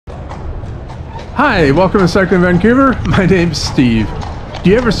Hi, welcome to Cycl'n Vancouver. My name's Steve. Do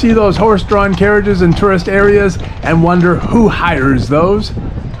you ever see those horse-drawn carriages in tourist areas and wonder who hires those?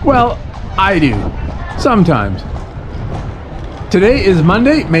 Well, I do. Sometimes. Today is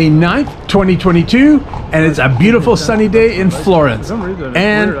Monday, May 9th, 2022, and it's a beautiful sunny day in Florence.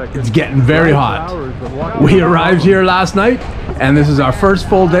 And it's getting very hot. We arrived here last night, and this is our first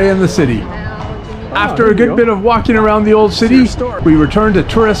full day in the city. After a good bit of walking around the old city, we returned to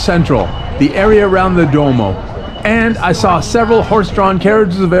Tourist Central, the area around the Duomo, and I saw several horse-drawn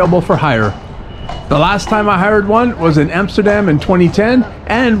carriages available for hire. The last time I hired one was in Amsterdam in 2010,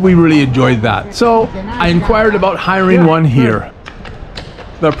 and we really enjoyed that, so I inquired about hiring one here.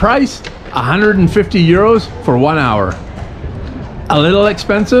 The price, 150 euros for 1 hour. A little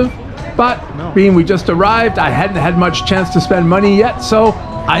expensive, but being we just arrived, I hadn't had much chance to spend money yet, so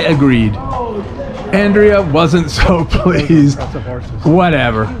I agreed. Andrea wasn't so pleased.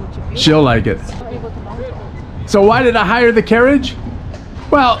 Whatever, she'll like it. So why did I hire the carriage?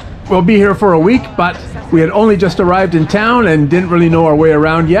 Well, we'll be here for a week, but we had only just arrived in town and didn't really know our way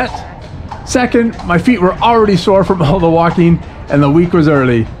around yet. Second, my feet were already sore from all the walking and the week was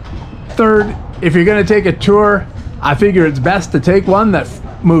early. Third, if you're going to take a tour, I figure it's best to take one that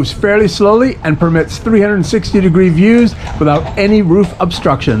moves fairly slowly and permits 360-degree views without any roof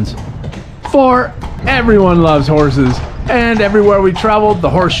obstructions. 4, everyone loves horses, and everywhere we traveled, the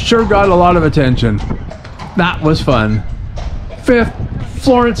horse sure got a lot of attention. That was fun. 5th,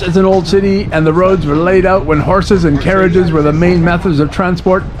 Florence is an old city, and the roads were laid out when horses and carriages were the main methods of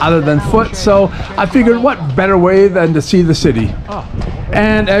transport other than foot, so I figured what better way than to see the city.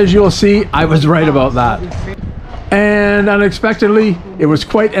 And as you'll see, I was right about that. And unexpectedly, it was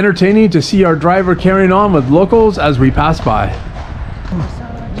quite entertaining to see our driver carrying on with locals as we passed by.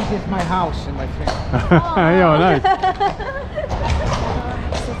 This is my house and my friend. Oh, nice.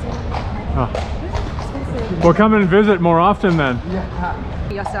 Oh. We'll come and visit more often then.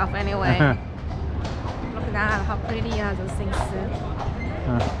 Yourself anyway. Look at that, how pretty are those things.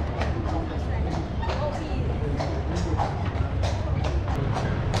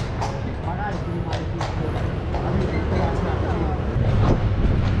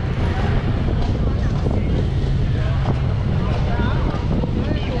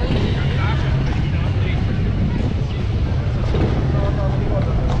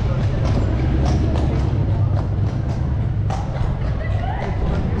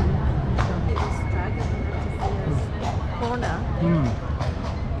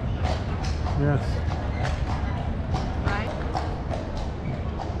 Yes. Right?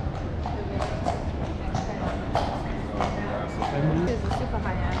 This is a super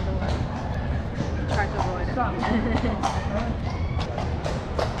high-end one. Try to avoid it.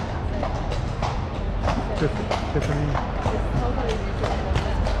 Tiffany,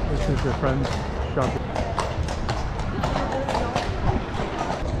 this is your friend's shop.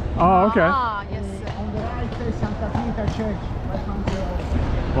 Oh, okay. Ah, yes. On the right there, Santa Rita Church.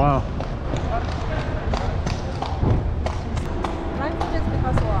 Wow.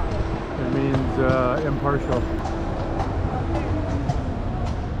 It means impartial.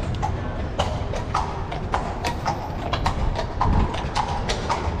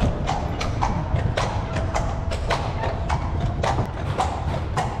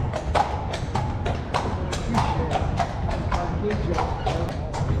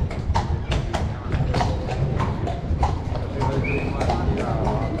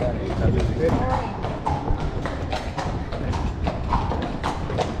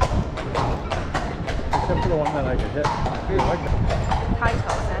 Except for the one that I could hit. I like that.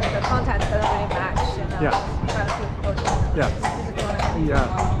 Titles and the content doesn't really match. You know, Yeah. try to keep pushing. Yeah. Yeah.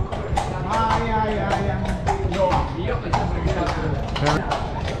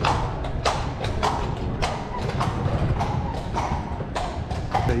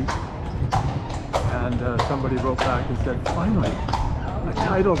 And somebody wrote back and said, finally, a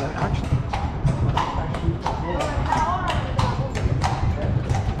title that actually...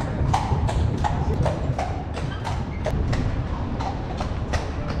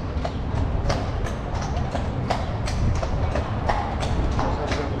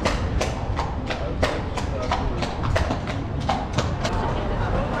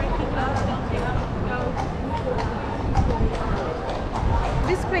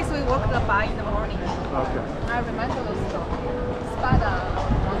 This place we walked by in the morning. Okay. I remember those Spada.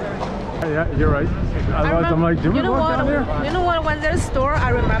 Yeah, you're right. Otherwise, I'm like, do we walk down there? You know what? When there's a store, I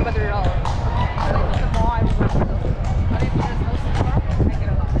remember the road. Like the mall, I remember those roads. But if there's no store, I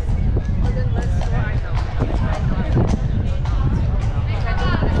get lost. But then there's a store, I know.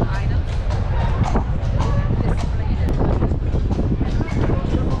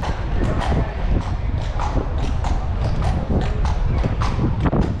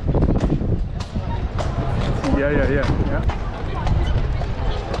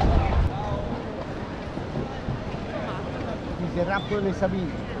 quello dei Sabini,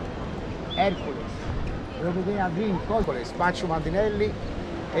 Hercules, Rododea Green, Hercules, Spaccio Mandinelli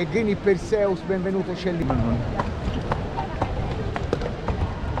e Grini Perseus, benvenuto Cellino.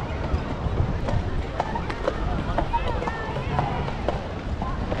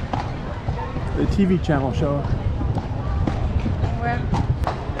 The TV channel show. Where?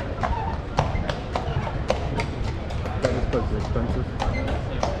 This place is expensive.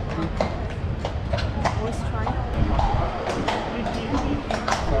 Always try.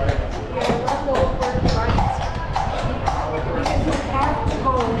 Go over right. Because you have to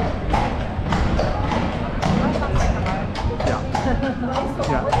go. Yeah.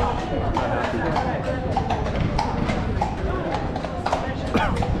 Yeah.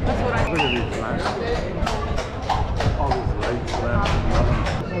 That's what I Look at these lamps. All these lights, lamps.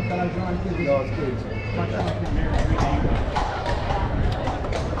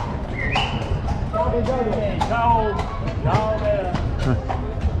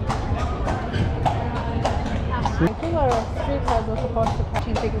 think our street cars are supposed to catch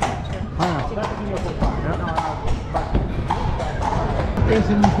and take a picture.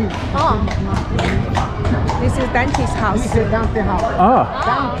 Oh. This is Dante's house. This is Dante house.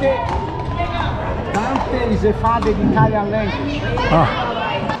 Ah. Dante is a father in Italian language. Ah.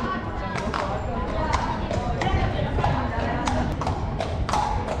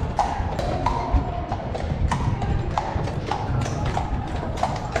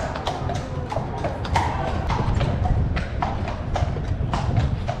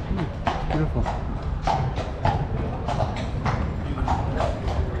 Beautiful.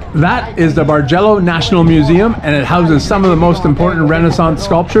 That is the Bargello National Museum, and it houses some of the most important Renaissance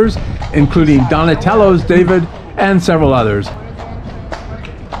sculptures, including Donatello's David and several others.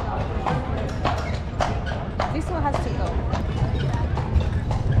 This one has to go.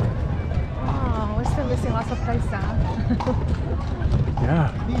 Oh, we're still missing lots of places.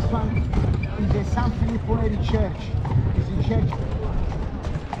 Yeah. This one is the San Filippo Neri Church. It's in church.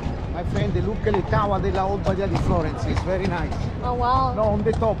 My friend, look at the tower della Old Badia di Florence. It's very nice. Oh wow. No, on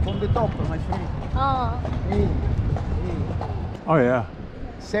the top, my friend. Oh. Hey, Oh yeah.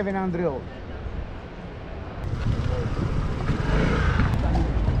 700 old.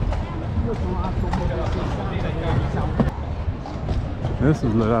 This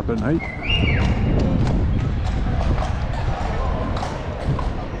is lit up at night.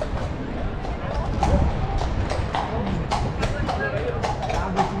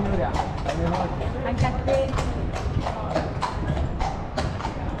 Anche a te.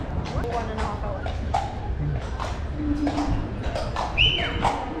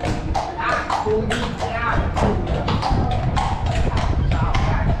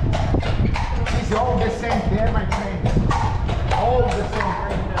 It's all the same there, my friend. All the same.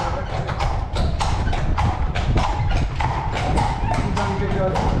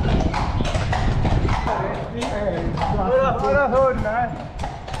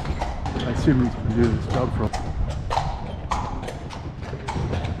 I assume he's been doing this job for.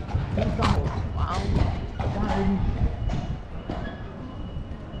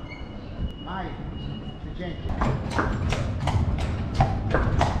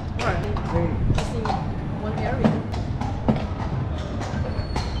 One area.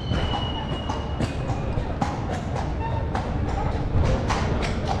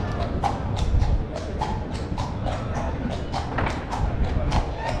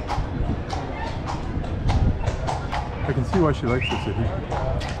 I can see why she likes the city.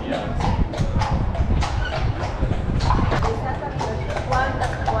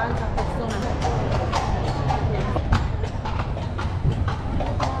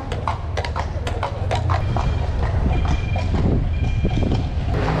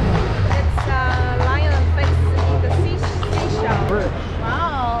 It's a lion face in the seashell. Bridge.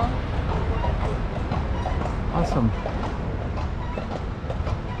 Wow. Awesome.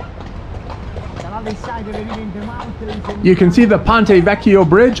 You can see the Ponte Vecchio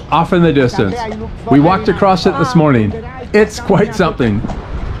Bridge off in the distance. We walked across it this morning. It's quite something.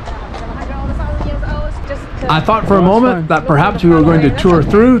 I thought for a moment that perhaps we were going to tour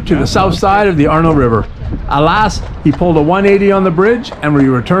through to the south side of the Arno River. Alas, he pulled a 180 on the bridge and we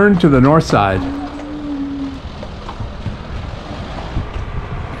returned to the north side.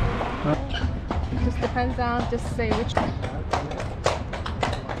 Just depends on just say which.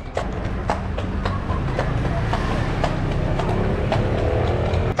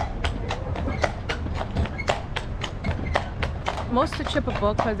 Most of the trip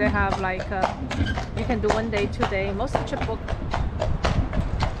book because they have like you can do 1 day, 2 day. Most of the trip book.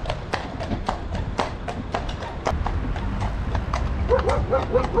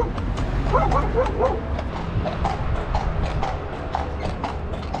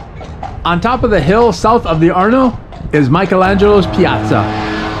 On top of the hill south of the Arno is Michelangelo's Piazza.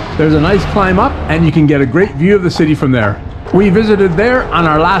 There's a nice climb up and you can get a great view of the city from there. We visited there on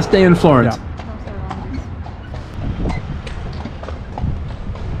our last day in Florence.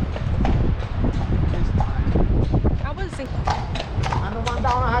 I was thinking. Hanno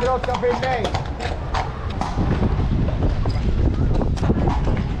mandato una carrozza per lei.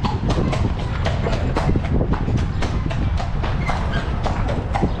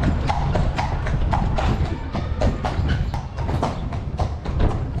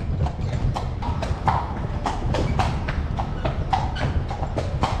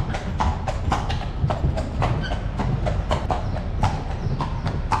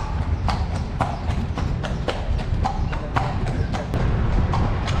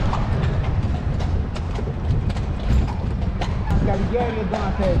 Caligari e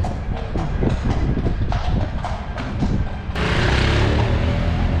Donatello.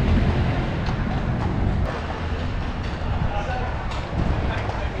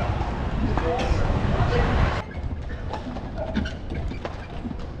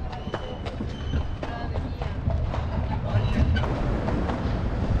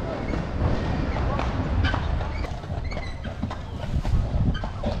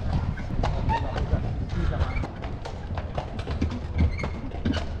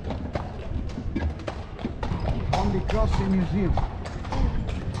 Museum.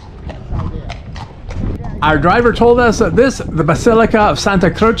 Our driver told us that the Basilica of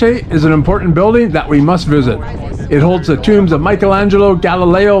Santa Croce, is an important building that we must visit. It holds the tombs of Michelangelo,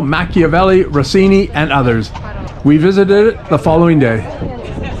 Galileo, Machiavelli, Rossini, and others. We visited it the following day.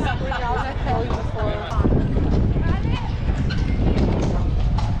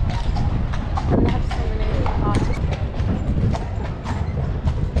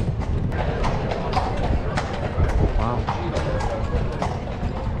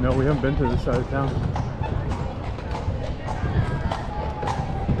 No, we haven't been to this side of town.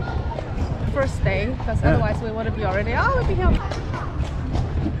 First day, because otherwise we would have been already. Oh, we'll be here.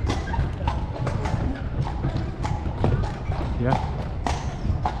 Yeah.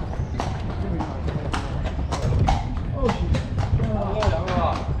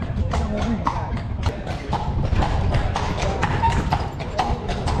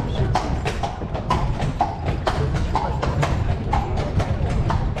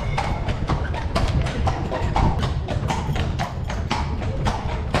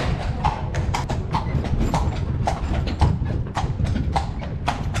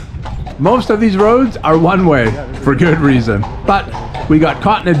 Most of these roads are one way, for good reason. But we got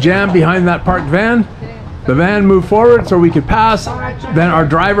caught in a jam behind that parked van. The van moved forward so we could pass. Then our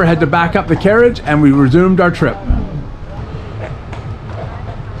driver had to back up the carriage and we resumed our trip.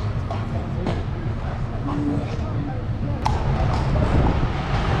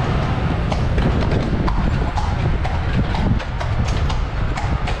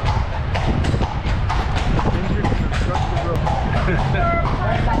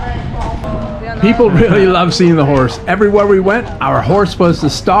 People really love seeing the horse. Everywhere we went, our horse was the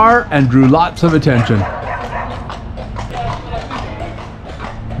star and drew lots of attention.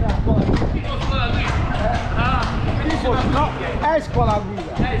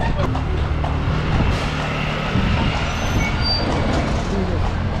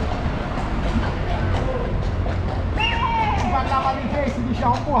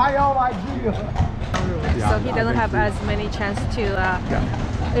 So he doesn't have as many chance to.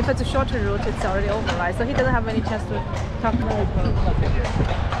 If it's a shorter route, it's already over, right? So he doesn't have any chance to talk about it.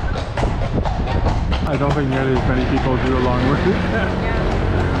 I don't think nearly as many people do a long route. Yeah.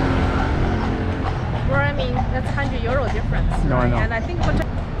 Well, I mean, that's €100 difference, No, right? I know. And I think for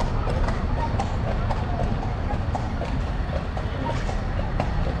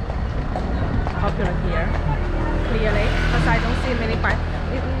popular here, clearly, because I don't see many bikes.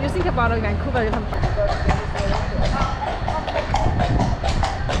 You think about Vancouver, you can.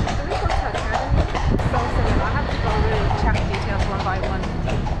 I have to go really check details one by one.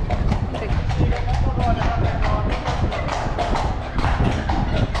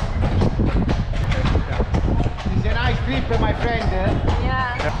 It's a nice trip, my friend.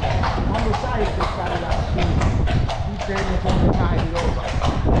 Yeah. Quando sai che stare là tutte le comunità di roba.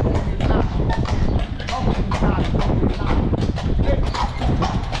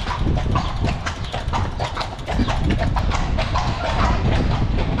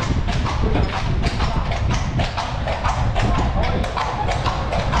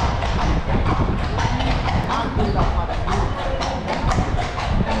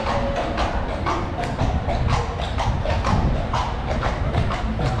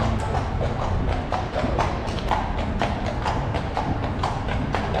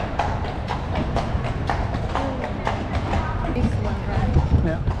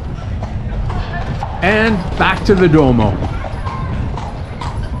 and back to the Duomo.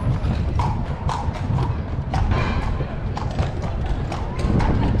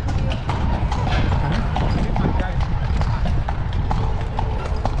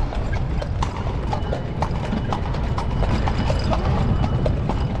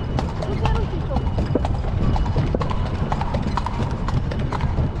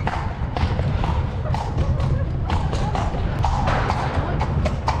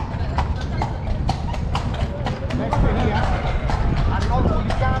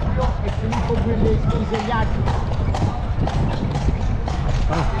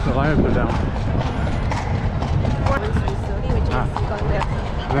 Oh, the lions are down.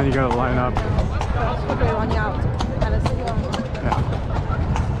 And then you gotta line up. Yeah.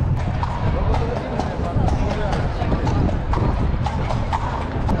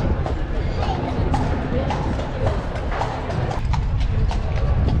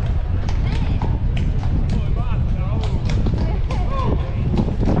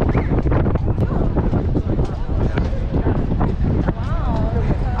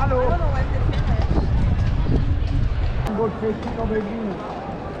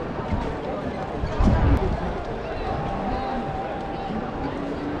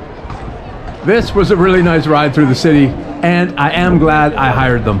 This was a really nice ride through the city, and I am glad I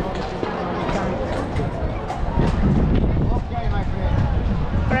hired them.